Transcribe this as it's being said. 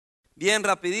Bien,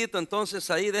 rapidito, entonces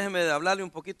ahí déjeme hablarle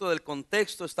un poquito del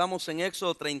contexto. Estamos en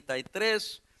Éxodo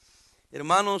 33.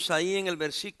 Hermanos, ahí en el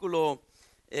versículo,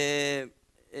 lo que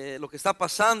está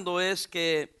pasando es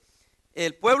que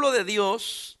el pueblo de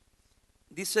Dios,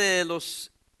 dice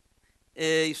los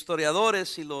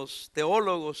historiadores y los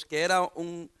teólogos, que era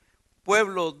un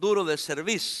pueblo duro de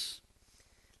cerviz.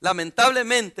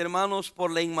 Lamentablemente, hermanos,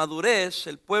 por la inmadurez,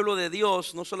 el pueblo de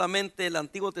Dios, no solamente el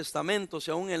Antiguo Testamento,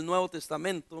 sino aún el Nuevo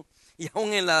Testamento y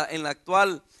aún en la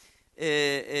actual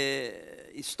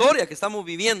historia que estamos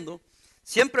viviendo,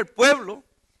 siempre el pueblo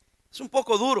es un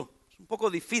poco duro, es un poco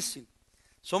difícil.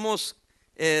 Somos,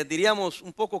 diríamos,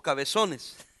 un poco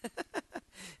cabezones.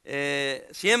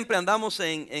 Siempre andamos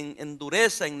en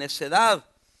dureza, en necedad,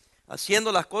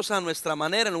 haciendo las cosas a nuestra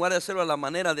manera en lugar de hacerlo a la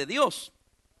manera de Dios.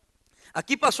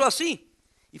 Aquí pasó así.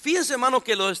 Y fíjense, hermanos,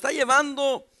 que los está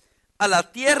llevando a la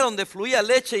tierra donde fluía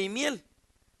leche y miel.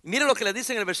 Y miren lo que le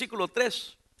dice en el versículo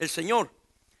 3, el Señor: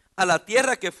 a la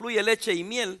tierra que fluye leche y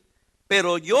miel,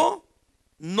 pero yo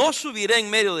no subiré en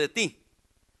medio de ti,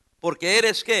 porque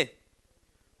eres ¿qué?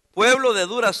 Pueblo de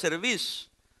dura cerviz,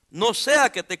 no sea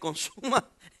que te consuma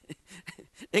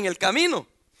en el camino.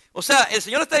 O sea, el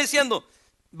Señor está diciendo: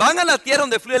 van a la tierra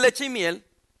donde fluye leche y miel,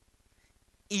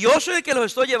 y yo soy el que los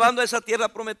estoy llevando a esa tierra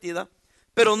prometida,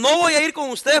 pero no voy a ir con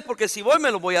ustedes, porque si voy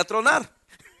me los voy a tronar.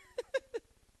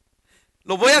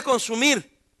 Los voy a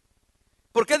consumir.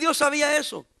 ¿Por qué Dios sabía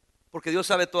eso? Porque Dios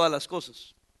sabe todas las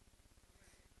cosas.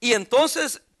 Y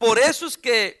entonces, por eso es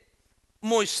que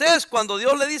Moisés, cuando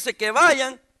Dios le dice que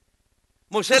vayan,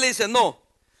 Moisés le dice: no,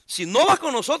 si no vas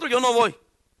con nosotros, yo no voy.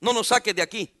 No nos saques de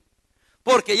aquí,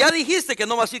 porque ya dijiste que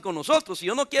no vas a ir con nosotros. Y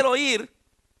yo no quiero ir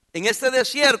en este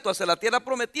desierto hacia la tierra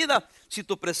prometida si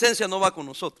tu presencia no va con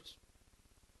nosotros.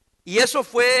 Y eso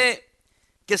fue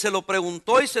que se lo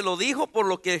preguntó y se lo dijo por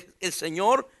lo que el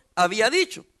Señor había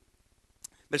dicho.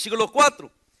 Versículo 4: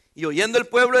 y oyendo el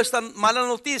pueblo esta mala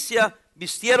noticia,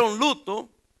 vistieron luto,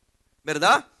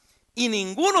 ¿verdad? Y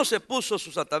ninguno se puso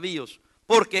sus atavíos,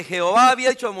 porque Jehová había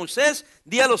dicho a Moisés: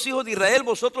 di a los hijos de Israel,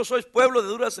 vosotros sois pueblo de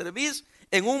dura cerviz,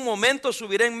 en un momento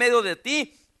subiré en medio de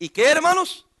ti. ¿Y qué,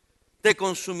 hermanos? Te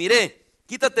consumiré.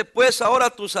 Quítate pues ahora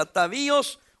tus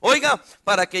atavíos, oiga,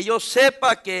 para que yo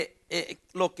sepa que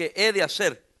lo que he de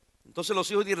hacer. Entonces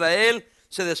los hijos de Israel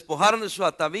se despojaron de sus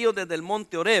atavíos desde el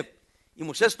monte Horeb. Y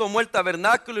Moisés tomó el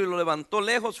tabernáculo y lo levantó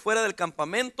lejos fuera del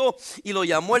campamento y lo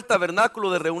llamó el tabernáculo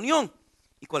de reunión.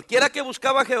 Y cualquiera que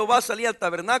buscaba a Jehová salía al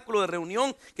tabernáculo de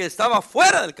reunión que estaba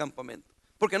fuera del campamento,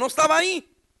 porque no estaba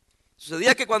ahí.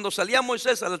 Sucedía que cuando salía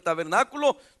Moisés al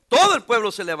tabernáculo, todo el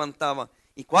pueblo se levantaba,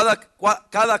 y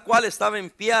cada cual estaba en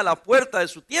pie a la puerta de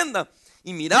su tienda,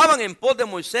 y miraban en pos de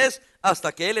Moisés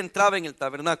hasta que él entraba en el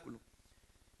tabernáculo.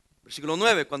 Versículo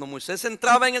 9: cuando Moisés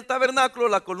entraba en el tabernáculo,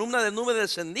 la columna de nube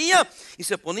descendía y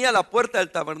se ponía a la puerta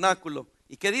del tabernáculo.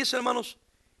 ¿Y qué dice, hermanos?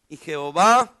 Y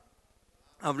Jehová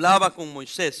hablaba con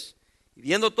Moisés. Y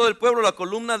viendo todo el pueblo la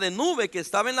columna de nube que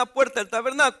estaba en la puerta del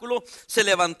tabernáculo, se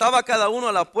levantaba cada uno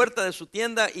a la puerta de su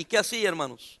tienda. ¿Y qué hacía,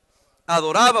 hermanos?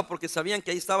 Adoraba, porque sabían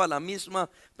que ahí estaba la misma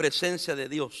presencia de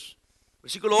Dios.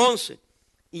 Versículo 11: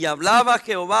 y hablaba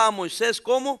Jehová a Moisés,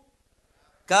 ¿cómo?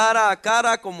 Cara a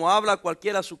cara, como habla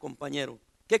cualquiera a su compañero.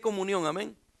 ¿Qué comunión?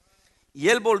 Amén. Y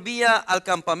él volvía al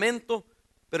campamento,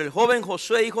 pero el joven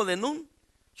Josué, hijo de Nun,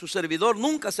 su servidor,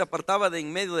 nunca se apartaba de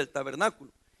en medio del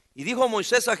tabernáculo. Y dijo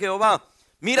Moisés a Jehová: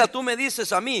 mira, tú me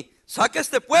dices a mí, saca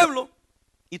este pueblo,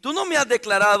 y tú no me has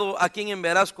declarado a quién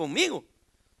enviarás conmigo.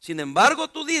 Sin embargo,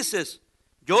 tú dices: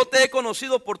 yo te he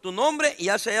conocido por tu nombre y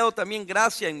has hallado también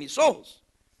gracia en mis ojos.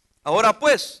 Ahora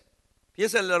pues,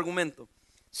 fíjense el argumento: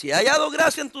 si he hallado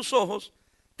gracia en tus ojos,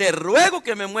 te ruego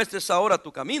que me muestres ahora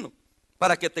tu camino,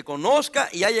 para que te conozca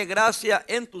y halle gracia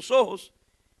en tus ojos.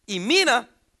 Y mira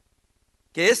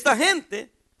que esta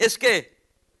gente es que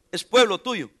es pueblo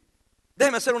tuyo.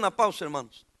 Déjeme hacer una pausa,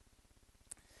 hermanos.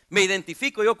 Me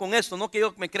identifico yo con esto, no que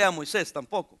yo me crea Moisés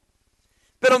tampoco,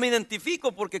 pero me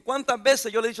identifico porque cuántas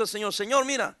veces yo le he dicho al Señor: Señor,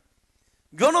 mira,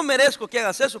 yo no merezco que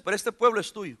hagas eso, pero este pueblo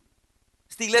es tuyo,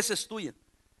 esta iglesia es tuya.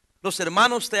 Los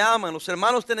hermanos te aman, los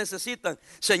hermanos te necesitan.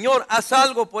 Señor, haz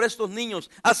algo por estos niños,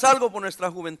 haz algo por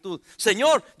nuestra juventud.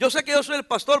 Señor, yo sé que yo soy el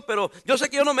pastor, pero yo sé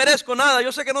que yo no merezco nada,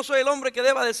 yo sé que no soy el hombre que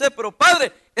deba de ser, pero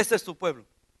Padre, este es tu pueblo.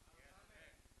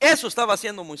 Eso estaba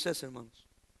haciendo Moisés, hermanos.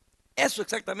 Eso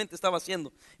exactamente estaba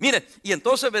haciendo. Mire, y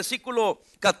entonces versículo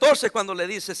 14, cuando le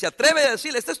dice, se atreve a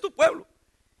decirle: este es tu pueblo.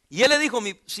 Y él le dijo,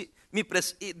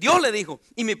 Dios le dijo: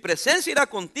 y mi presencia irá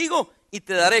contigo y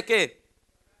te daré ¿qué?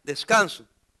 Descanso.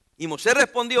 Y Moisés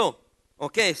respondió: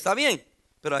 ok, está bien,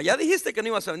 pero allá dijiste que no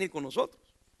ibas a venir con nosotros.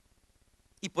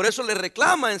 Y por eso le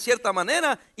reclama en cierta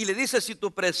manera y le dice, si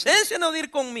tu presencia no ha de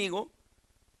ir conmigo,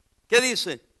 ¿qué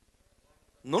dice?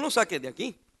 No lo saques de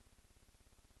aquí.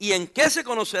 ¿Y en qué se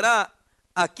conocerá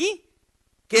aquí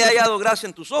que he hallado gracia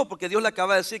en tus ojos? Porque Dios le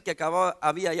acaba de decir que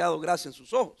había hallado gracia en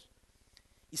sus ojos.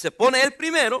 Y se pone él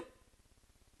primero,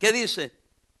 ¿qué dice?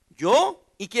 Yo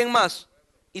y quién más,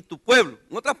 y tu pueblo.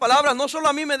 En otras palabras, no solo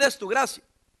a mí me des tu gracia.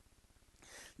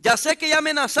 Ya sé que ya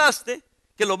amenazaste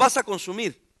que lo vas a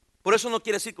consumir. Por eso no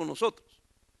quieres ir con nosotros.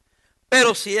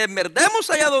 Pero si en verdad hemos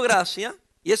hallado gracia,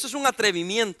 y eso es un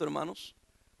atrevimiento, hermanos,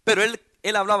 pero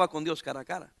él hablaba con Dios cara a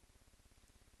cara.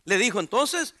 Le dijo,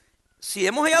 entonces, si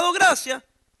hemos hallado gracia,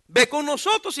 ve con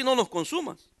nosotros y no nos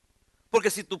consumas.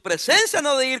 Porque si tu presencia no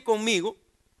ha de ir conmigo,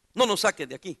 no nos saques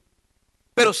de aquí.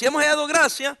 Pero si hemos hallado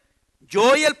gracia,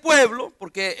 yo y el pueblo,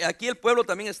 porque aquí el pueblo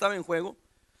también estaba en juego,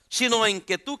 sino en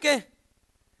que tú, ¿qué?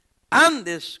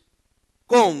 Andes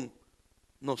con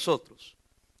nosotros.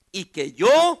 Y que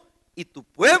yo y tu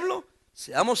pueblo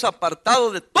seamos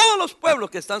apartados de todos los pueblos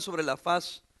que están sobre la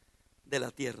faz de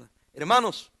la tierra.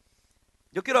 Hermanos,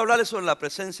 yo quiero hablarles sobre la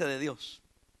presencia de Dios.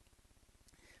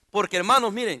 Porque,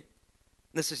 hermanos, miren,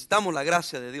 necesitamos la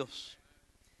gracia de Dios.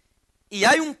 Y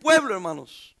hay un pueblo,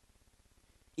 hermanos,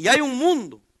 y hay un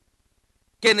mundo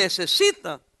que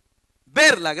necesita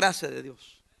ver la gracia de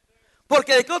Dios.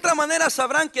 Porque de qué otra manera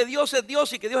sabrán que Dios es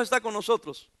Dios y que Dios está con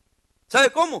nosotros.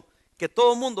 ¿Sabe cómo? Que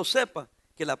todo el mundo sepa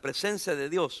que la presencia de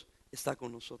Dios está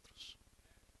con nosotros.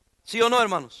 ¿Sí o no,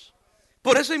 hermanos?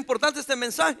 Por eso es importante este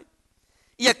mensaje.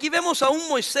 Y aquí vemos a un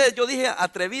Moisés, yo dije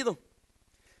atrevido,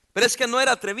 pero es que no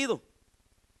era atrevido.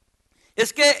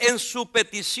 Es que en su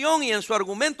petición y en su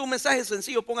argumento, un mensaje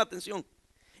sencillo, ponga atención.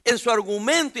 En su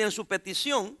argumento y en su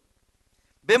petición,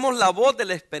 vemos la voz de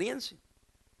la experiencia.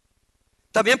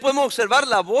 También podemos observar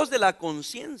la voz de la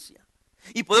conciencia.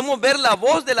 Y podemos ver la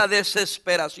voz de la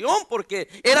desesperación, porque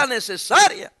era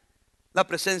necesaria la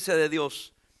presencia de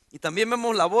Dios. Y también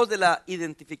vemos la voz de la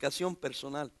identificación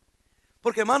personal.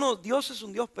 Porque, hermano, Dios es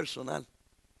un Dios personal.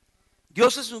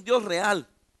 Dios es un Dios real.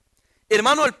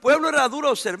 Hermano, el pueblo era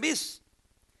duro servicio.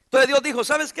 Entonces Dios dijo,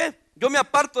 ¿sabes qué? Yo me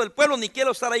aparto del pueblo, ni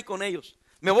quiero estar ahí con ellos.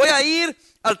 Me voy a ir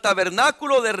al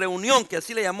tabernáculo de reunión, que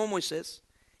así le llamó Moisés.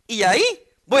 Y ahí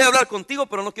voy a hablar contigo,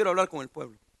 pero no quiero hablar con el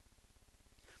pueblo.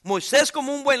 Moisés,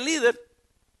 como un buen líder,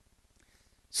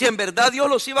 si en verdad Dios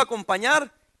los iba a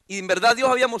acompañar y en verdad Dios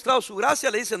había mostrado su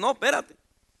gracia, le dice, no, espérate,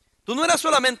 tú no eras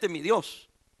solamente mi Dios,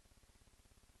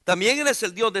 también eres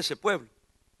el Dios de ese pueblo.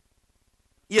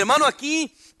 Y hermano,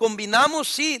 aquí combinamos,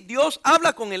 sí, Dios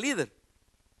habla con el líder,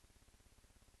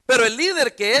 pero el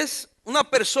líder, que es una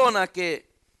persona que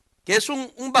es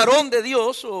un varón de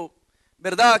Dios, o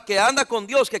verdad, que anda con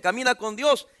Dios, que camina con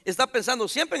Dios, está pensando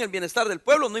siempre en el bienestar del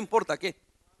pueblo, no importa qué.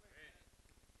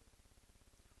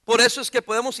 Por eso es que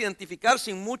podemos identificar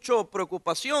sin mucha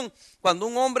preocupación, cuando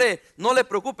un hombre no le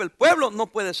preocupa el pueblo, no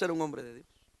puede ser un hombre de Dios.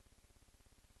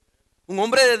 Un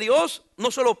hombre de Dios no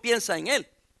solo piensa en él,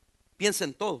 piensa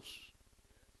en todos.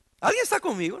 ¿Alguien está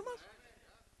conmigo, hermano?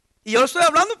 Y yo estoy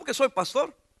hablando porque soy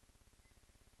pastor.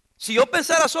 Si yo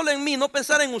pensara solo en mí, no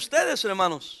pensara en ustedes,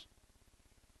 hermanos,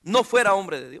 no fuera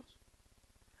hombre de Dios.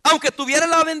 Aunque tuviera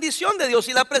la bendición de Dios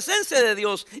y la presencia de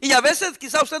Dios. Y a veces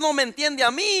quizá usted no me entiende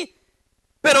a mí,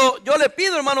 pero yo le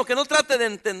pido, hermano, que no trate de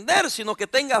entender, sino que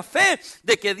tenga fe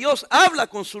de que Dios habla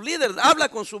con su líder, habla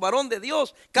con su varón de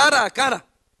Dios, cara a cara.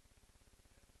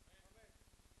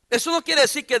 Eso no quiere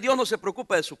decir que Dios no se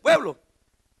preocupa de su pueblo,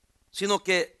 sino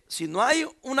que si no hay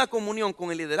una comunión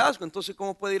con el liderazgo, entonces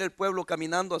 ¿cómo puede ir el pueblo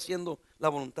caminando haciendo la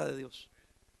voluntad de Dios?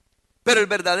 Pero el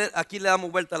verdadero, aquí le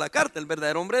damos vuelta a la carta, el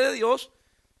verdadero hombre de Dios,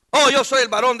 oh, yo soy el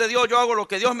varón de Dios, yo hago lo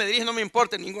que Dios me dirige, no me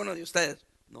importa ninguno de ustedes.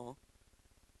 No.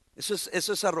 Eso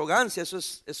es arrogancia, eso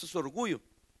es orgullo.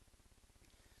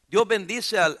 Dios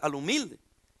bendice al humilde,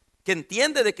 que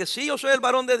entiende de que sí, yo soy el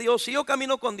varón de Dios, sí, yo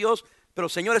camino con Dios, pero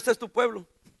Señor, este es tu pueblo.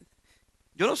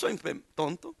 Yo no soy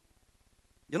tonto,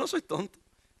 yo no soy tonto.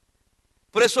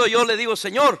 Por eso yo le digo,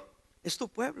 Señor, es tu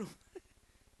pueblo,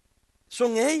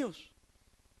 son ellos.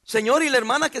 Señor, y la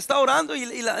hermana que está orando y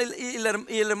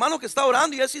el hermano que está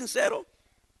orando y es sincero.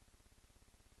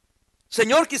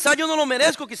 Señor, quizás yo no lo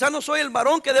merezco, quizás no soy el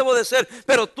varón que debo de ser,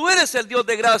 pero tú eres el Dios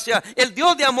de gracia, el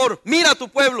Dios de amor. Mira a tu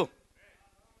pueblo.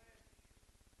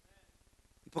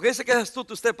 ¿Por qué se queda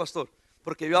astuto usted, pastor?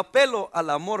 Porque yo apelo al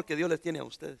amor que Dios les tiene a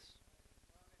ustedes.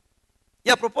 Y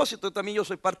a propósito, también yo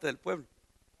soy parte del pueblo.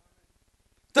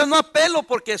 Entonces no apelo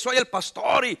porque soy el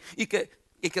pastor y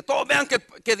que todos vean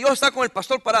que Dios está con el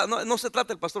pastor Parada. No se trata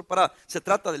del pastor Parada, se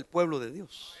trata del pueblo de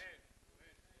Dios.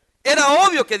 Era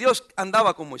obvio que Dios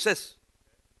andaba con Moisés.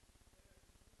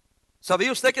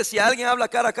 ¿Sabía usted que si alguien habla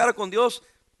cara a cara con Dios,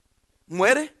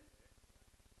 muere.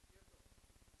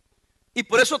 Y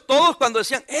por eso todos cuando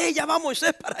decían, ya va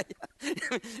Moisés para allá.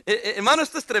 Hermano,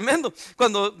 esto es tremendo.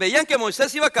 Cuando veían que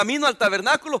Moisés iba camino al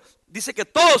tabernáculo, dice que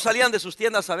todos salían de sus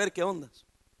tiendas a ver qué ondas,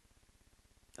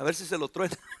 a ver si se lo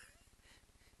truena.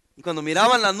 Y cuando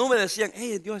miraban la nube decían,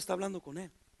 Dios está hablando con él.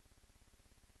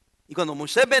 Y cuando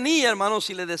Moisés venía, hermanos,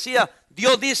 y le decía,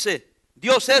 Dios dice,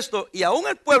 Dios esto, y aún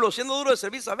el pueblo, siendo duro de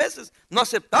servicio, a veces no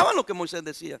aceptaban lo que Moisés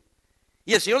decía.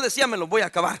 Y el Señor decía, me los voy a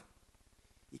acabar.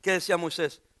 ¿Y qué decía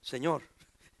Moisés? Señor,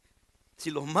 si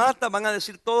los mata, van a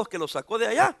decir todos que los sacó de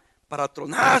allá para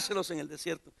tronárselos en el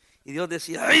desierto. Y Dios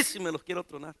decía, ay, si me los quiero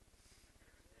tronar.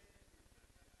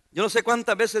 Yo no sé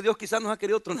cuántas veces Dios quizás nos ha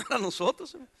querido tronar a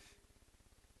nosotros,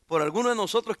 por alguno de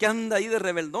nosotros que anda ahí de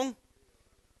rebeldón.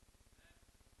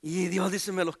 Y Dios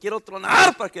dice, me los quiero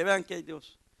tronar para que vean que hay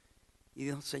Dios. Y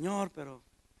Dios, Señor, pero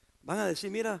van a decir,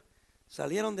 mira,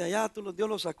 salieron de allá, Dios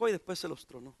los sacó y después se los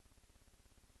tronó.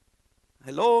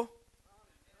 Hello.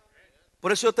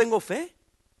 Por eso yo tengo fe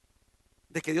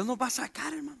de que Dios nos va a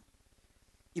sacar, hermano.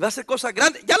 Y va a hacer cosas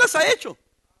grandes. Ya las ha hecho.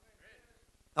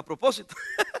 A propósito.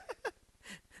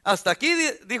 Hasta aquí,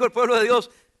 dijo el pueblo de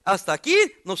Dios, hasta aquí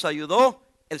nos ayudó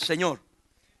el Señor.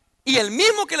 Y el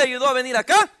mismo que le ayudó a venir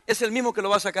acá es el mismo que lo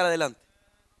va a sacar adelante.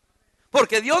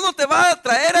 Porque Dios no te va a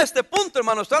traer a este punto,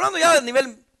 hermano. Estoy hablando ya de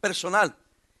nivel personal.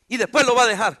 Y después lo va a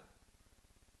dejar.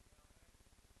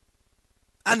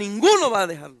 A ninguno va a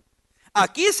dejarlo.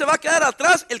 Aquí se va a quedar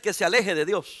atrás el que se aleje de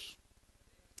Dios.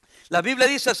 La Biblia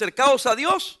dice, acercaos a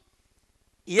Dios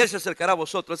y Él se acercará a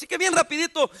vosotros. Así que bien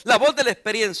rapidito, la voz de la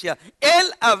experiencia.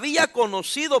 Él había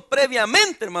conocido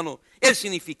previamente, hermano, el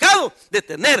significado de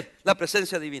tener la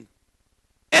presencia divina.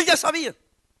 Él ya sabía.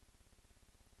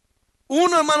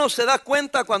 Uno, hermano, se da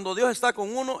cuenta cuando Dios está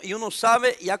con uno y uno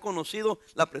sabe y ha conocido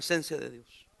la presencia de Dios.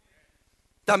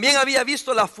 También había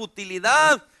visto la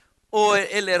futilidad o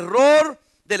el error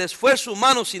del esfuerzo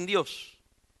humano sin Dios.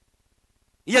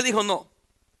 Y él dijo, no,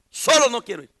 solo no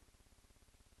quiero ir.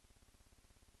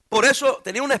 Por eso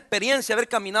tenía una experiencia de haber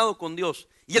caminado con Dios.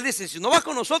 Y él dice, si no vas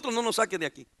con nosotros, no nos saques de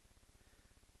aquí.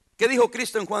 ¿Qué dijo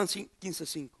Cristo en Juan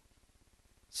 15:5?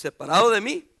 Separado de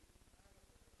mí,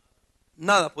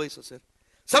 nada podéis hacer.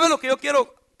 ¿Saben lo que yo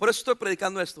quiero? Por eso estoy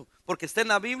predicando esto, porque está en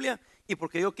la Biblia y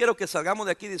porque yo quiero que salgamos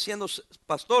de aquí diciendo,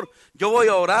 pastor, yo voy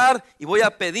a orar y voy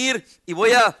a pedir y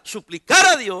voy a suplicar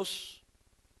a Dios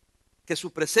que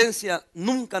su presencia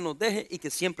nunca nos deje y que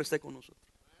siempre esté con nosotros.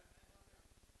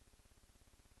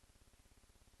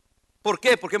 ¿Por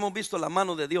qué? Porque hemos visto la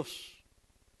mano de Dios.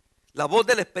 La voz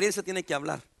de la experiencia tiene que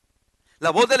hablar.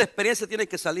 La voz de la experiencia tiene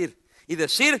que salir y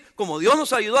decir, como Dios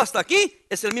nos ayudó hasta aquí,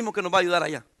 es el mismo que nos va a ayudar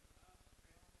allá.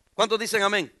 ¿Cuántos dicen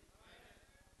amén?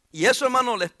 Y eso,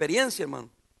 hermano, la experiencia, hermano.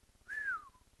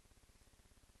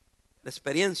 La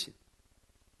experiencia.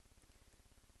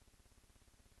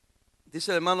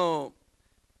 Dice el hermano,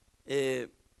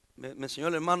 me enseñó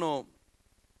el hermano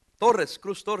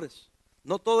Cruz Torres,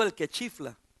 no todo el que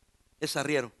chifla es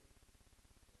arriero.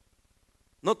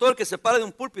 No todo el que se para de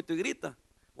un púlpito y grita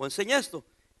o enseña esto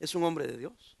es un hombre de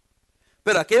Dios.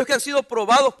 Pero aquellos que han sido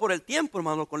probados por el tiempo,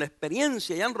 hermano, con la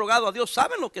experiencia y han rogado a Dios,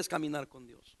 saben lo que es caminar con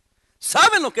Dios.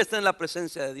 Saben lo que es estar en la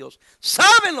presencia de Dios.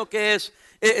 Saben lo que es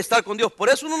estar con Dios. Por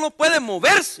eso uno no puede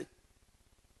moverse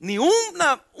ni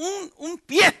un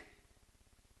pie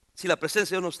si la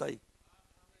presencia de Dios no está ahí.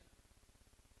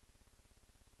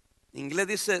 En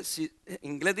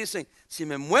inglés dicen, si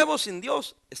me muevo sin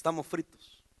Dios, estamos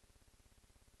fritos.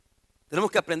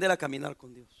 Tenemos que aprender a caminar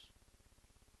con Dios.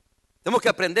 Tenemos que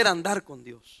aprender a andar con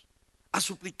Dios, a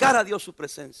suplicar a Dios su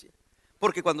presencia.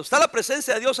 Porque cuando está la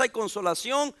presencia de Dios hay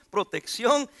consolación,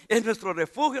 protección, es nuestro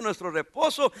refugio, nuestro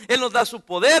reposo. Él nos da su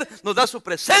poder, nos da su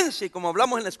presencia. Y como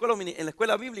hablamos en la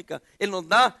escuela bíblica, Él nos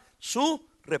da su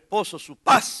reposo, su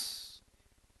paz.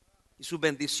 Y sus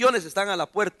bendiciones están a la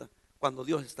puerta cuando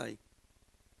Dios está ahí.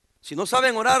 Si no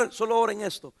saben orar, solo oren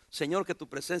esto: Señor, que tu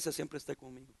presencia siempre esté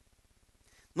conmigo.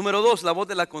 Número 2, la voz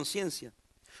de la conciencia.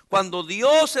 Cuando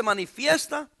Dios se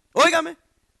manifiesta, óigame,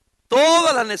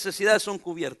 todas las necesidades son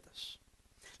cubiertas.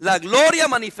 La gloria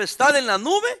manifestada en la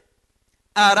nube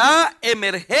hará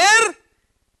emerger,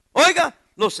 oiga,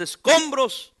 los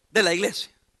escombros de la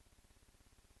iglesia.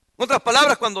 En otras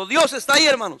palabras, cuando Dios está ahí,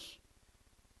 hermanos,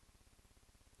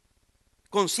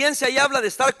 conciencia ahí habla de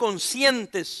estar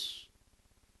conscientes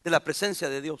de la presencia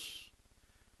de Dios.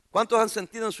 ¿Cuántos han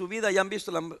sentido en su vida y han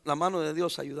visto la mano de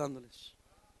Dios ayudándoles?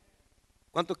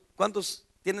 ¿Cuántos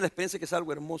tienen la experiencia que es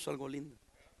algo hermoso, algo lindo?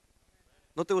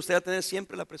 ¿No te gustaría tener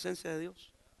siempre la presencia de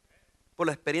Dios? Por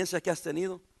la experiencia que has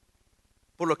tenido,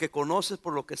 por lo que conoces,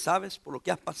 por lo que sabes, por lo que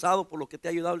has pasado, por lo que te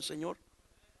ha ayudado el Señor.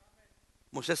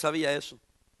 Moisés sabía eso.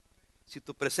 si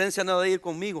tu presencia no ha de ir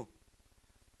conmigo,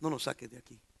 no nos saques de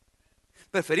aquí.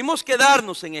 Preferimos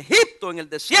quedarnos en Egipto, en el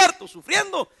desierto,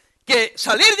 sufriendo, que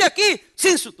salir de aquí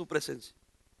sin tu presencia.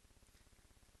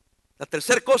 La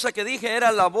tercera cosa que dije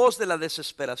era la voz de la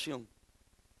desesperación.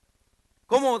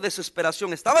 ¿Cómo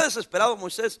desesperación? Estaba desesperado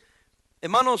Moisés.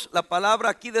 Hermanos, la palabra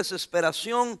aquí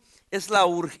desesperación es la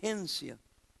urgencia.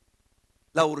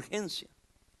 La urgencia.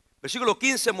 Versículo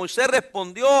 15, Moisés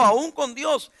respondió aún con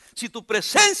Dios: si tu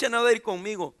presencia no ha de ir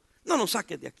conmigo, no nos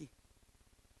saques de aquí.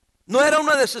 No era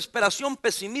una desesperación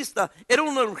pesimista, era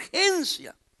una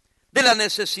urgencia de la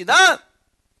necesidad.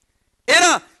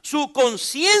 Era su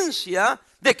conciencia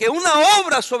de que una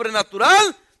obra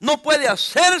sobrenatural no puede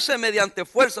hacerse mediante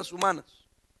fuerzas humanas.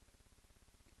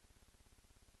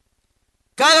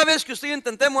 Cada vez que usted y yo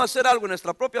intentemos hacer algo en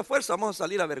nuestra propia fuerza, vamos a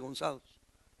salir avergonzados.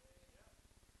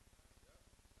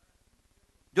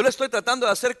 Yo le estoy tratando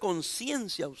de hacer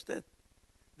conciencia a usted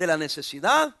de la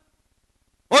necesidad,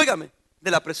 óigame, de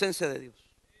la presencia de Dios.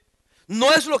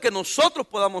 No es lo que nosotros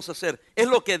podamos hacer, es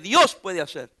lo que Dios puede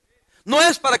hacer. No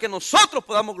es para que nosotros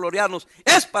podamos gloriarnos,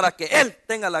 es para que Él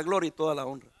tenga la gloria y toda la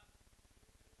honra.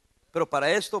 Pero para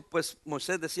esto, pues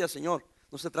Moisés decía: Señor,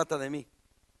 no se trata de mí.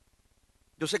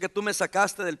 Yo sé que tú me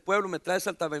sacaste del pueblo, me traes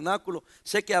al tabernáculo,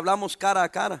 sé que hablamos cara a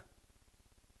cara.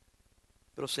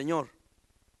 Pero Señor,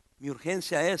 mi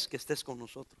urgencia es que estés con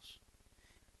nosotros.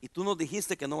 Y tú nos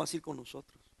dijiste que no vas a ir con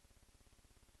nosotros.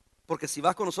 Porque si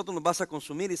vas con nosotros nos vas a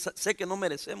consumir y sé que no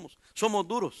merecemos. Somos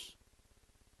duros.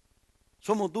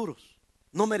 Somos duros.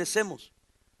 No merecemos.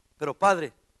 Pero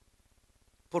Padre,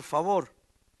 por favor,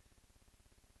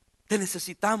 te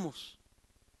necesitamos.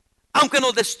 Aunque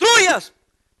nos destruyas,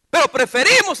 pero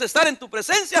preferimos estar en tu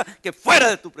presencia que fuera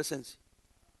de tu presencia.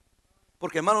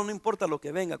 Porque hermano, no importa lo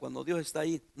que venga, cuando Dios está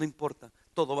ahí, no importa,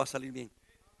 todo va a salir bien.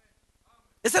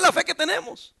 Esa es la fe que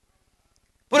tenemos.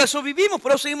 Por eso vivimos,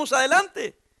 por eso seguimos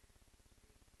adelante.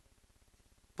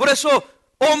 Por eso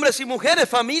hombres y mujeres,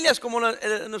 familias como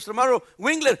nuestro hermano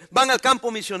Wingler van al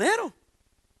campo misionero,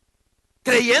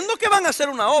 creyendo que van a hacer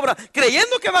una obra,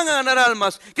 creyendo que van a ganar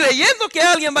almas, creyendo que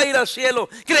alguien va a ir al cielo,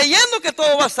 creyendo que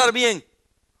todo va a estar bien.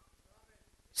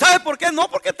 ¿Sabe por qué? No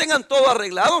porque tengan todo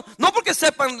arreglado, no porque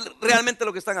sepan realmente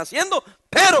lo que están haciendo,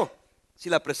 pero si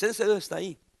la presencia de Dios está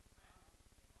ahí,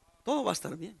 todo va a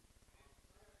estar bien.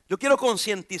 Yo quiero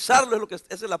concientizarlo, esa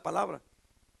es la palabra,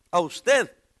 a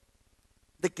usted,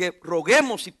 de que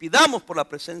roguemos y pidamos por la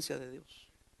presencia de Dios.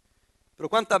 Pero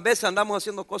cuántas veces andamos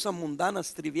haciendo cosas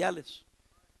mundanas, triviales,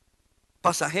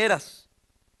 pasajeras,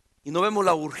 y no vemos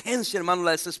la urgencia, hermano,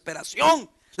 la desesperación,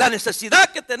 la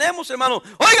necesidad que tenemos, hermano.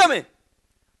 Óigame,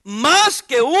 más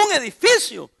que un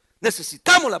edificio,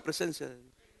 necesitamos la presencia de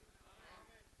Dios.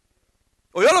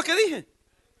 ¿Oyó lo que dije?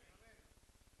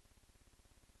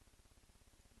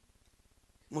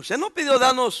 Moisés no pidió: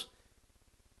 danos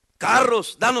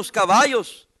carros, danos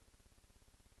caballos,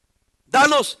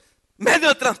 danos medio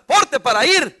de transporte para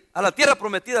ir a la tierra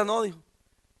prometida. No, dijo: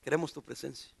 queremos tu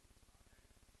presencia.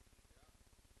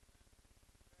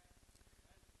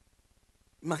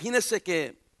 Imagínense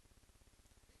que,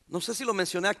 no sé si lo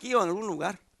mencioné aquí o en algún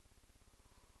lugar,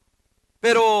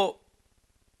 pero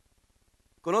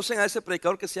conocen a ese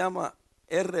predicador que se llama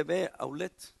R.B.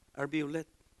 Aulet.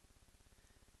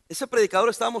 Ese predicador,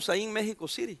 estábamos ahí en México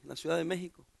City, en la Ciudad de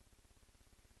México.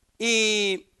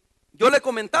 Y yo le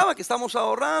comentaba que estamos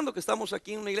ahorrando, que estamos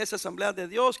aquí en una iglesia Asamblea de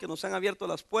Dios, que nos han abierto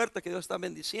las puertas, que Dios está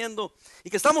bendiciendo y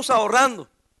que estamos ahorrando.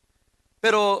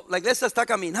 Pero la iglesia está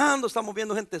caminando, estamos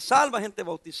viendo gente salva, gente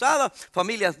bautizada,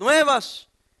 familias nuevas.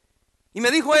 Y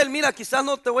me dijo él: mira, quizás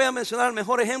no te voy a mencionar el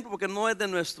mejor ejemplo porque no es de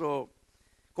nuestro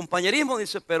compañerismo,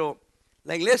 dice, pero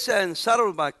la iglesia en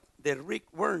Saddleback de Rick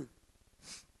Warren.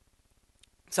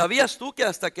 ¿Sabías tú que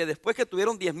hasta que después que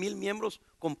tuvieron 10,000 miembros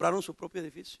compraron su propio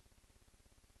edificio?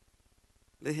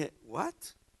 Le dije: ¿what?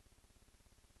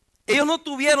 Ellos no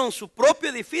tuvieron su propio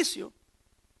edificio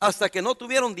hasta que no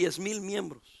tuvieron 10,000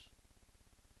 miembros.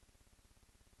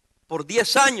 Por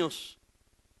 10 años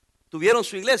tuvieron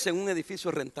su iglesia en un edificio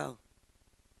rentado.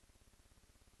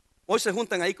 Hoy se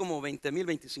juntan ahí como 20,000,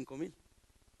 25,000.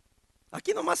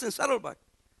 Aquí nomás en Saddleback.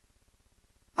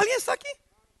 ¿Alguien está aquí?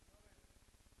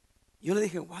 Yo le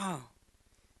dije: wow.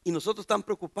 Y nosotros estamos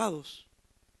preocupados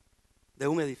de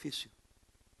un edificio.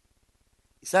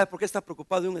 ¿Y sabe por qué estás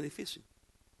preocupado de un edificio?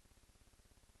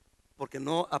 Porque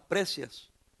no aprecias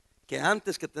que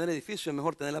antes que tener edificio es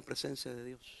mejor tener la presencia de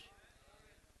Dios.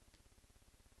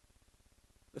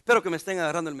 Espero que me estén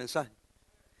agarrando el mensaje.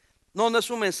 No, no es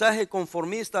un mensaje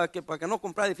conformista que para que no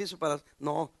comprar edificio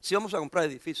no, sí vamos a comprar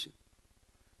edificio.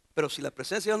 Pero si la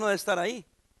presencia de Dios no debe estar ahí,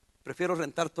 prefiero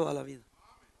rentar toda la vida.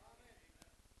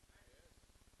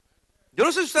 Yo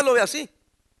no sé si usted lo ve así.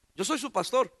 Yo soy su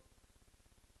pastor.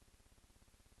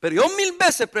 Pero yo 1000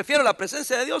 veces prefiero la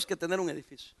presencia de Dios que tener un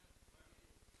edificio.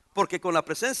 Porque con la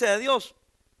presencia de Dios,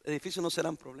 edificios no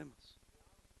serán problemas.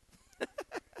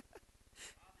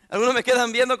 Algunos me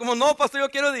quedan viendo como, no, pastor, yo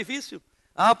quiero edificio.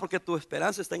 Ah, porque tu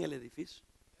esperanza está en el edificio.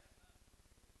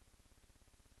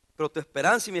 Pero tu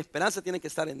esperanza y mi esperanza tienen que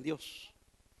estar en Dios.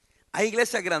 Hay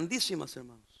iglesias grandísimas,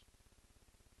 hermanos.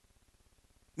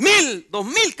 1000,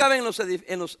 2000 caben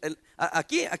en los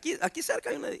aquí cerca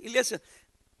hay una iglesia,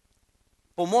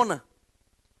 Pomona.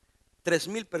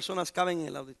 3000 personas caben en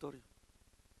el auditorio.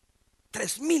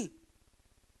 3000.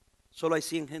 Solo hay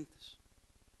 100 gentes.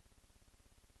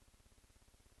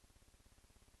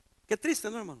 Qué triste,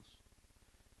 ¿no, hermanos?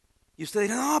 Y usted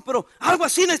dirá, no, pero algo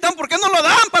así necesitan, ¿por qué no lo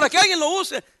dan para que alguien lo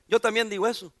use? Yo también digo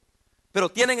eso. Pero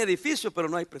tienen edificio, pero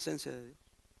no hay presencia de Dios.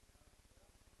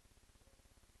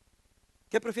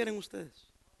 ¿Qué prefieren ustedes?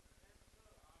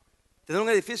 Tener un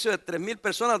edificio de 3000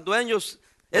 personas, dueños,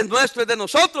 es nuestro, es de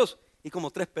nosotros, y como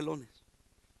 3 pelones.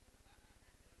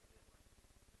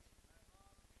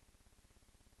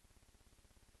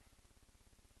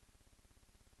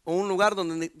 O un lugar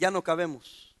donde ya no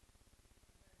cabemos,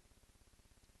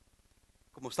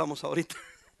 como estamos ahorita,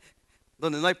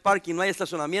 donde no hay parking, no hay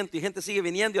estacionamiento y gente sigue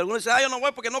viniendo y algunos dicen, yo no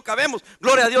voy porque no cabemos.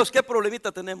 Gloria a Dios, qué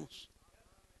problemita tenemos.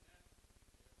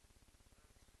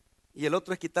 Y el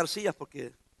otro es quitar sillas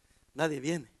porque nadie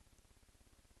viene.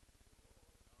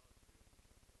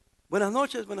 Buenas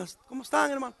noches, ¿cómo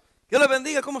están, hermano? Dios les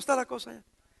bendiga, ¿cómo está la cosa allá?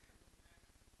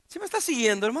 ¿Sí me está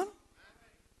siguiendo, hermano?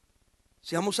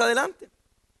 Sigamos adelante.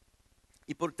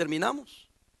 Y terminamos.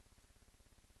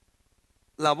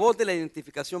 La voz de la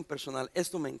identificación personal.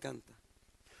 Esto me encanta.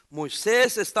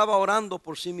 Moisés estaba orando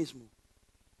por sí mismo.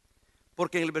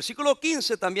 Porque en el versículo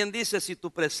 15 también dice, si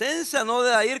tu presencia no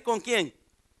debe ir con quién,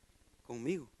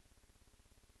 conmigo.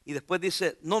 Y después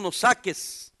dice, no nos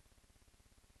saques,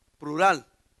 plural,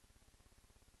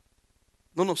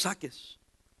 no nos saques.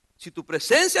 Si tu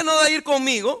presencia no debe ir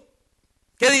conmigo,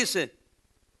 ¿qué dice?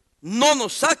 No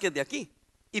nos saques de aquí.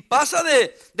 Y pasa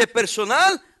de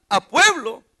personal a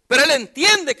pueblo, pero él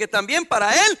entiende que también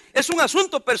para él es un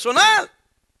asunto personal.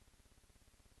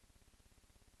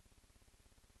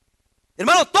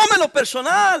 Hermano, tómelo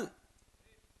personal.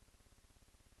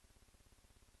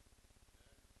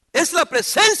 Es la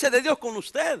presencia de Dios con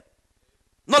usted,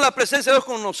 no la presencia de Dios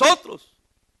con nosotros.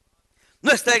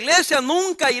 Nuestra iglesia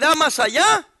nunca irá más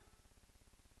allá,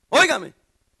 óigame,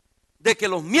 de que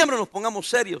los miembros nos pongamos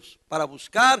serios para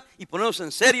buscar y ponernos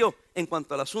en serio en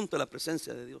cuanto al asunto de la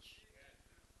presencia de Dios.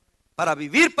 Para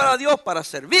vivir para Dios, para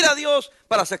servir a Dios,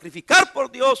 para sacrificar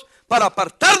por Dios, para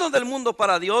apartarnos del mundo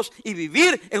para Dios y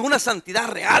vivir en una santidad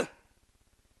real.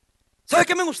 ¿Sabe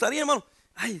qué me gustaría, hermano?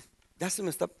 Ay, ya se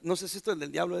me está, no sé si esto es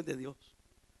del diablo o es de Dios.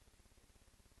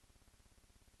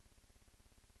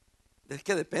 Es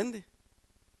que depende.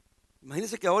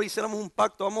 Imagínense que ahora hiciéramos un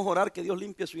pacto, vamos a orar que Dios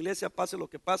limpie su iglesia, pase lo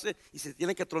que pase, y se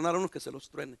tiene que tronar a unos que se los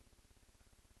truene.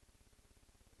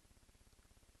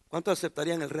 ¿Cuántos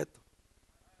aceptarían el reto?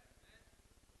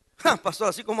 Pastor,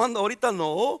 así como ando ahorita,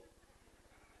 no.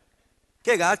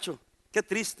 Qué gacho, qué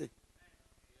triste.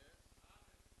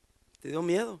 ¿Te dio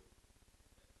miedo?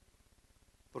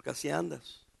 Porque así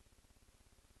andas.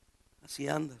 Así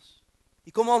andas.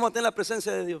 ¿Y cómo vamos a tener la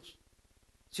presencia de Dios?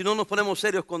 Si no nos ponemos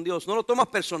serios con Dios, no lo tomas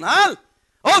personal.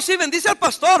 Oh, sí, bendice al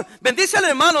pastor, bendice al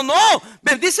hermano. No,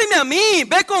 bendíceme a mí,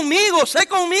 ve conmigo, sé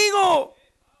conmigo.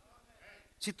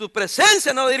 Si tu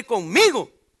presencia no debe ir conmigo,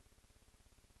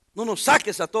 no nos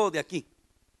saques a todos de aquí.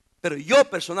 Pero yo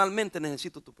personalmente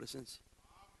necesito tu presencia.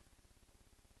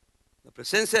 La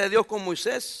presencia de Dios con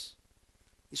Moisés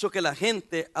hizo que la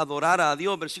gente adorara a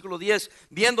Dios. Versículo 10,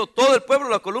 viendo todo el pueblo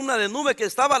la columna de nube que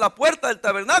estaba a la puerta del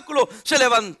tabernáculo, se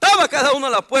levantaba cada uno a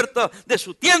la puerta de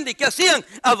su tienda. ¿Y qué hacían?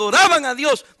 Adoraban a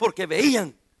Dios porque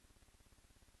veían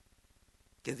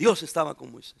que Dios estaba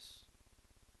con Moisés.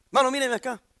 Hermano, mírenme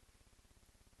acá.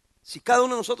 Si cada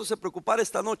uno de nosotros se preocupara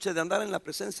esta noche de andar en la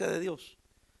presencia de Dios,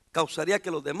 causaría que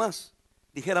los demás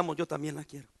dijéramos, yo también la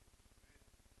quiero.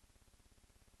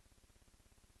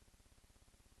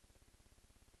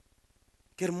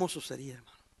 Qué hermoso sería,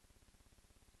 hermano.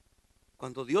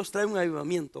 Cuando Dios trae un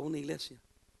avivamiento a una iglesia,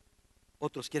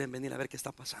 otros quieren venir a ver qué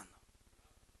está pasando.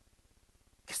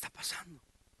 ¿Qué está pasando?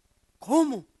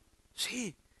 ¿Cómo?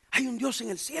 Sí, hay un Dios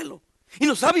en el cielo y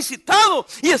nos ha visitado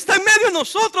y está en medio de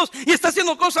nosotros y está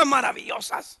haciendo cosas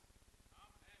maravillosas.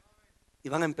 Y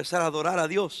van a empezar a adorar a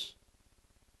Dios.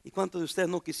 ¿Y cuántos de ustedes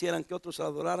no quisieran que otros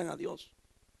adoraran a Dios?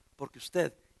 Porque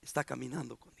usted está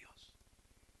caminando con Dios.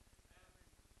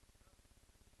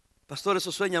 Pastor,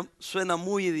 eso suena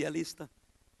muy idealista.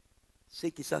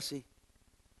 Sí, quizás sí.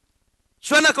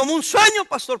 Suena como un sueño,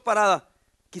 pastor Parada.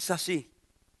 Quizás sí.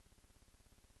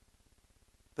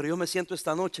 Pero yo me siento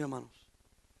esta noche, hermanos,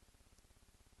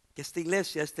 que esta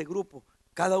iglesia, este grupo,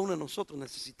 cada uno de nosotros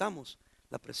necesitamos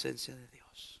la presencia de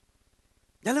Dios.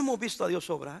 ¿Ya le hemos visto a Dios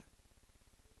obrar?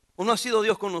 ¿O no ha sido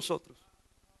Dios con nosotros?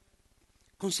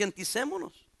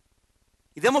 Concienticémonos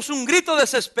y demos un grito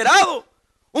desesperado,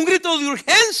 un grito de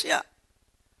urgencia,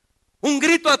 un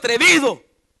grito atrevido.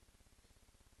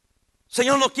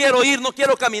 Señor, no quiero ir, no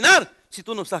quiero caminar si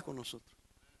tú no estás con nosotros.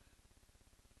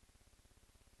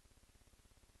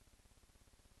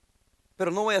 Pero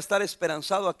no voy a estar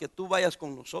esperanzado a que tú vayas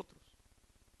con nosotros.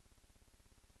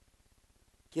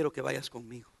 Quiero que vayas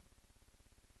conmigo.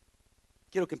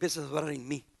 Quiero que empieces a orar en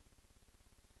mí.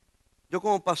 Yo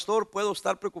como pastor puedo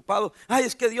estar preocupado. Ay,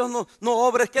 es que Dios no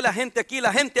obra, es que la gente aquí,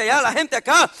 la gente allá, la gente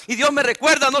acá. Y Dios me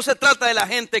recuerda, no se trata de la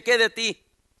gente, que de ti.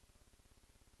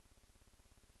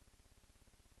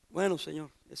 Bueno, Señor,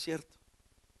 es cierto.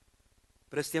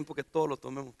 Pero es tiempo que todo lo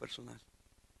tomemos personal.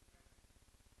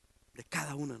 De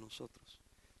cada uno de nosotros.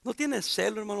 ¿No tiene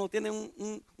celo, hermano? ¿No tiene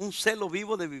un celo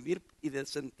vivo de vivir y de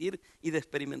sentir y de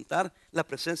experimentar la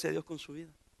presencia de Dios con su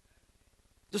vida?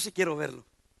 Yo sí quiero verlo.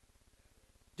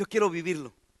 Yo quiero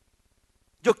vivirlo.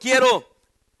 Yo quiero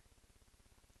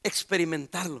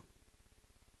experimentarlo.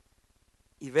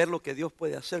 Y ver lo que Dios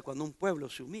puede hacer cuando un pueblo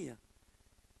se humilla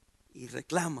y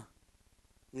reclama,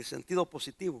 en el sentido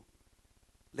positivo,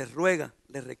 le ruega,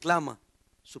 le reclama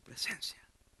su presencia.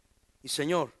 Y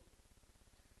Señor,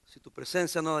 si tu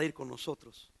presencia no va a ir con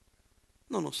nosotros,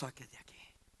 no nos saques de aquí.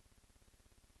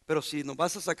 Pero si nos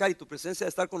vas a sacar y tu presencia va a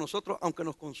estar con nosotros, aunque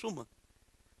nos consuma,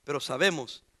 pero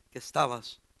sabemos que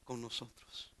estabas con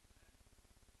nosotros.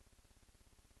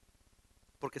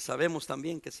 Porque sabemos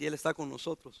también que si Él está con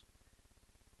nosotros,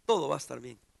 todo va a estar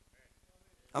bien.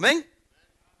 Amén.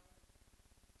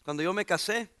 Cuando yo me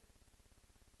casé,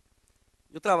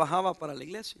 yo trabajaba para la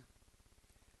iglesia.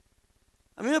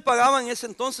 A mí me pagaban en ese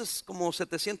entonces como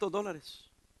 $700.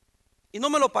 Y no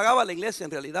me lo pagaba la iglesia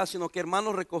en realidad, sino que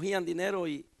hermanos recogían dinero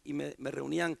y me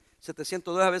reunían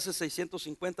 $700, a veces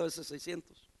 650, a veces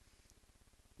 600.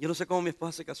 Yo no sé cómo mi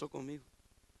esposa se casó conmigo.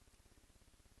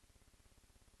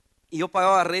 Y yo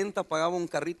pagaba renta, pagaba un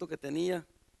carrito que tenía,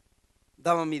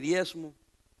 daba mi diezmo.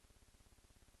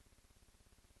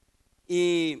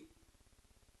 Y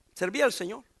servía al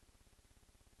Señor.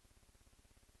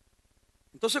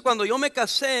 Entonces cuando yo me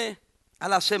casé, a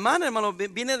la semana, hermano,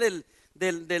 vine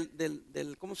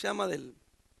 ¿cómo se llama? De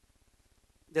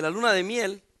la luna de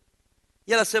miel.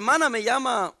 Y a la semana me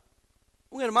llama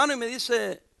un hermano y me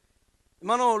dice: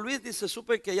 hermano Luis, dice,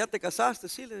 supe que ya te casaste.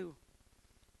 Sí, le digo.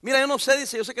 Mira, yo no sé,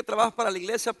 dice, yo sé que trabajas para la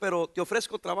iglesia, pero te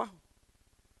ofrezco trabajo.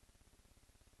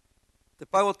 Te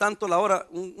pago tanto la hora,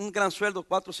 un gran sueldo,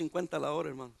 $4.50 la hora,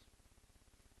 hermano.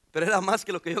 Pero era más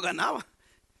que lo que yo ganaba.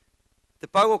 Te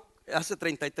pago hace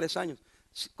 33 años,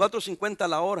 $4.50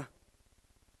 la hora.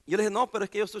 Y yo le dije: no, pero es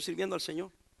que yo estoy sirviendo al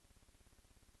Señor.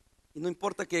 Y no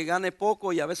importa que gane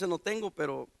poco y a veces no tengo,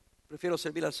 pero prefiero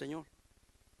servir al Señor.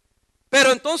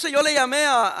 Pero entonces yo le llamé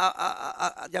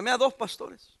llamé a dos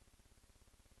pastores.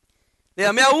 Le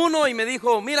llamé a uno y me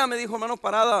dijo: mira, me dijo, hermano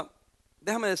Parada,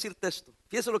 déjame decirte esto.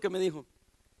 Fíjese lo que me dijo.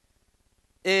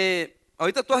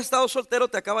 Ahorita tú has estado soltero,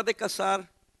 te acabas de casar.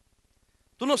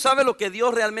 Tú no sabes lo que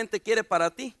Dios realmente quiere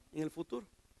para ti en el futuro.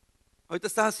 Ahorita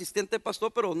estás asistente de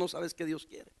pastor, pero no sabes qué Dios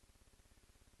quiere.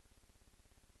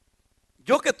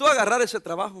 Yo que tú agarrar ese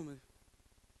trabajo,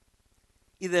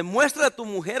 y demuestra a tu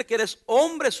mujer que eres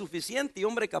hombre suficiente y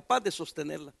hombre capaz de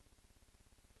sostenerla.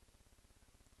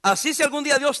 Así si algún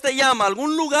día Dios te llama a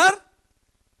algún lugar,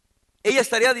 ella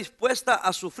estaría dispuesta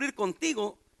a sufrir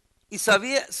contigo y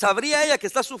sabría ella que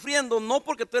está sufriendo no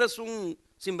porque tú eres un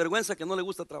sinvergüenza que no le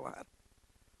gusta trabajar,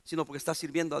 sino porque estás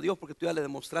sirviendo a Dios, porque tú ya le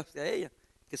demostraste a ella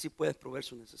que sí puedes proveer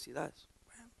sus necesidades.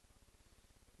 Bueno,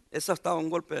 esa estaba un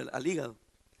golpe al hígado.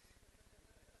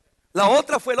 La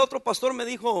otra fue, el otro pastor me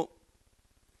dijo: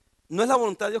 no es la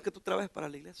voluntad de Dios que tú trabajes para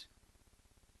la iglesia.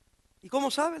 ¿Y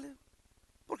cómo sabes?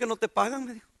 Porque no te pagan,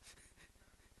 me dijo.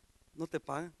 No te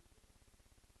pagan.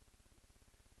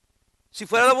 Si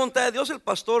fuera la voluntad de Dios, el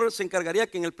pastor se encargaría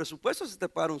que en el presupuesto se te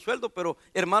pagara un sueldo, pero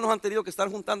hermanos han tenido que estar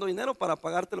juntando dinero para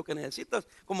pagarte lo que necesitas,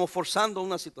 como forzando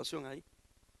una situación ahí.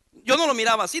 Yo no lo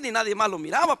miraba así, ni nadie más lo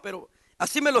miraba, pero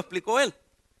así me lo explicó él.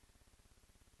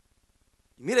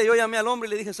 Y mire, yo llamé al hombre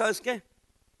y le dije: ¿sabes qué?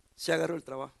 Se agarró el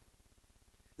trabajo.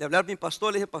 Le hablé a mi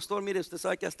pastor, le dije: pastor, mire, usted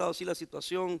sabe que ha estado así la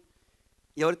situación,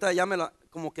 y ahorita ya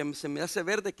como que se me hace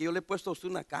ver de que yo le he puesto a usted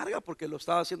una carga, porque lo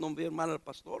estaba haciendo bien mal al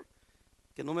pastor,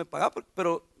 que no me pagaba,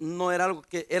 pero no era algo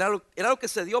que, era algo que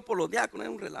se dio por los diáconos,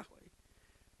 era un relajo ahí.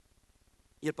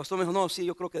 Y el pastor me dijo, no, sí,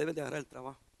 yo creo que debes de agarrar el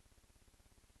trabajo.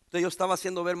 Entonces yo estaba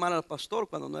haciendo ver mal al pastor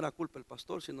cuando no era culpa del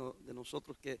pastor, sino de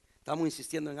nosotros que estábamos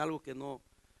insistiendo en algo que no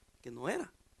era.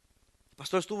 El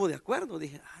pastor estuvo de acuerdo.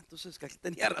 Dije, entonces que aquí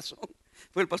tenía razón.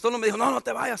 Pues el pastor no me dijo, no, no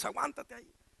te vayas, aguántate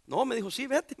ahí. No, me dijo, sí,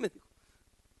 vete, me dijo.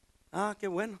 Qué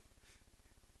bueno.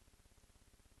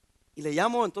 Y le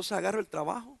llamo, entonces agarro el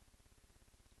trabajo.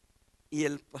 Y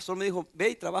el pastor me dijo, ve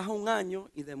y trabaja un año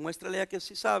y demuéstrale a que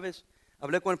sí sabes.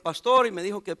 Hablé con el pastor y me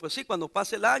dijo que pues sí, cuando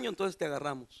pase el año entonces te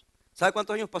agarramos. ¿Sabe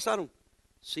cuántos años pasaron?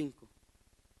 5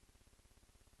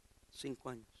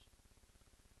 años.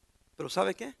 Pero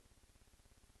 ¿sabe qué?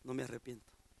 No me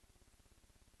arrepiento.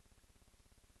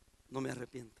 No me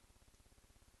arrepiento.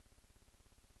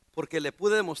 Porque le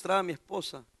pude demostrar a mi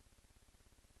esposa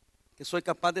que soy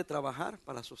capaz de trabajar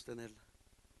para sostenerla.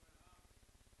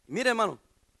 Y mire, hermano,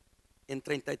 en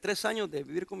 33 años de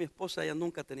vivir con mi esposa, ella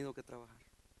nunca ha tenido que trabajar.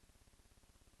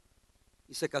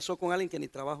 Y se casó con alguien que ni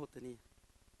trabajo tenía.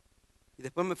 Y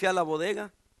después me fui a la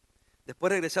bodega. Después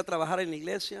regresé a trabajar en la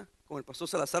iglesia con el pastor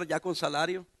Salazar, ya con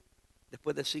salario,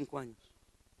 después de 5 años.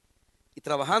 Y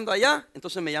trabajando allá,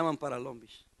 entonces me llaman para Long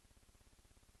Beach.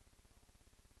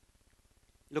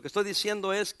 Lo que estoy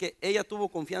diciendo es que ella tuvo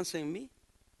confianza en mí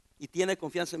y tiene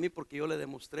confianza en mí porque yo le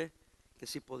demostré que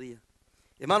sí podía.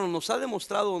 Hermano, ¿nos ha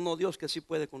demostrado o no Dios que sí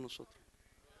puede con nosotros?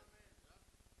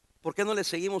 ¿Por qué no le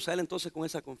seguimos a Él entonces con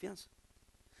esa confianza?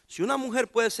 Si una mujer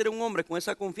puede ser un hombre con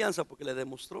esa confianza porque le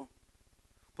demostró,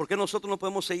 ¿por qué nosotros no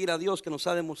podemos seguir a Dios que nos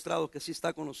ha demostrado que sí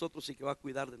está con nosotros y que va a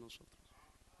cuidar de nosotros?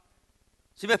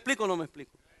 ¿Sí me explico o no me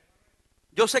explico?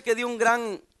 Yo sé que di un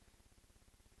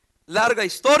larga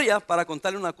historia para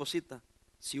contarle una cosita.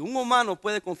 Si un humano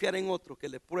puede confiar en otro que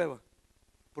le prueba,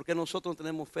 ¿por qué nosotros no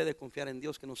tenemos fe de confiar en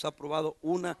Dios que nos ha probado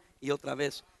una y otra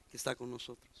vez que está con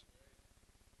nosotros?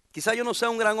 Quizá yo no sea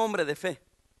un gran hombre de fe,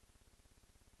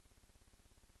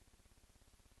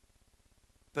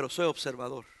 pero soy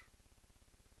observador.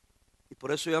 Y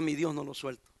por eso yo a mi Dios no lo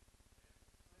suelto.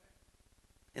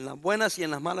 En las buenas y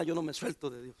en las malas yo no me suelto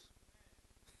de Dios.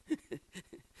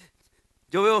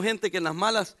 Yo veo gente que en las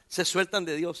malas se sueltan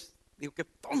de Dios. Digo, qué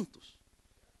tontos.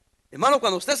 Hermano,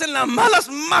 cuando estés en las malas,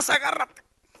 más agárrate.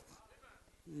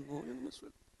 No, yo no me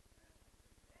suelto.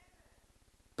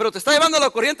 Pero te está llevando a la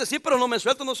corriente, sí, pero no me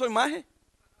suelto, no soy maje.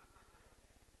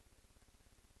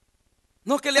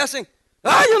 No, ¿qué le hacen?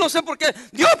 Yo no sé por qué.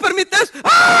 Dios permite eso.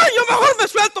 Yo mejor me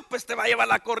suelto. Pues te va a llevar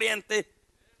la corriente.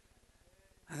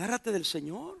 Agárrate del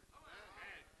Señor.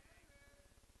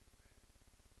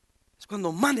 Es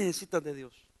cuando más necesitas de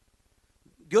Dios.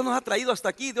 Dios nos ha traído hasta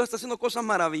aquí. Dios está haciendo cosas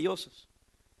maravillosas.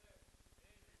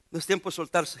 No es tiempo de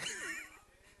soltarse.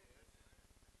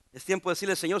 Es tiempo de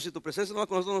decirle, Señor, si tu presencia no va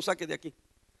con nosotros, no saques de aquí.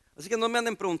 Así que no me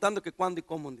anden preguntando que cuándo y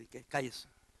cómo, que cállese.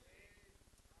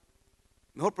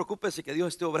 Mejor preocúpese que Dios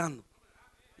esté obrando.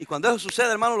 Y cuando eso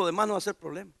suceda, hermano, lo demás no va a ser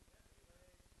problema.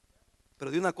 Pero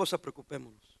de una cosa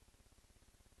preocupémonos: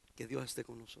 que Dios esté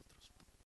con nosotros.